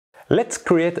Let's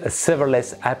create a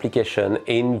serverless application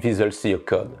in Visual Studio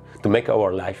Code. To make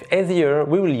our life easier,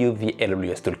 we will use the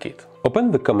AWS Toolkit. Open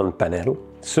the command panel,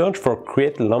 search for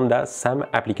Create Lambda SAM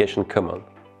Application command.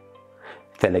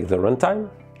 Select the runtime,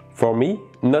 for me,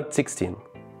 Node 16.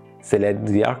 Select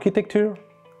the architecture,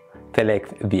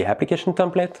 select the application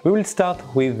template. We will start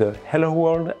with the Hello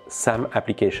World SAM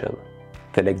application.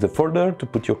 Select the folder to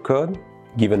put your code,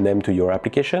 give a name to your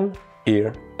application,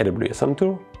 here AWS on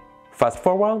Tour. Fast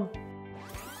forward.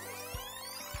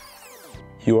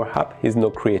 Your app is now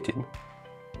created.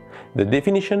 The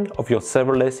definition of your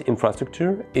serverless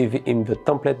infrastructure is in the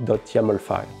template.yaml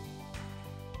file.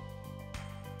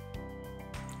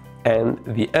 And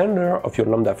the handler of your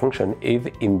Lambda function is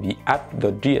in the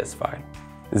app.js file.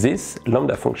 This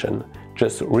Lambda function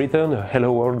just returns a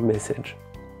hello world message.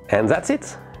 And that's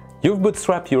it! You've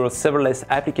bootstrapped your serverless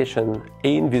application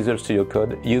in Visual Studio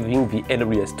Code using the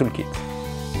AWS Toolkit.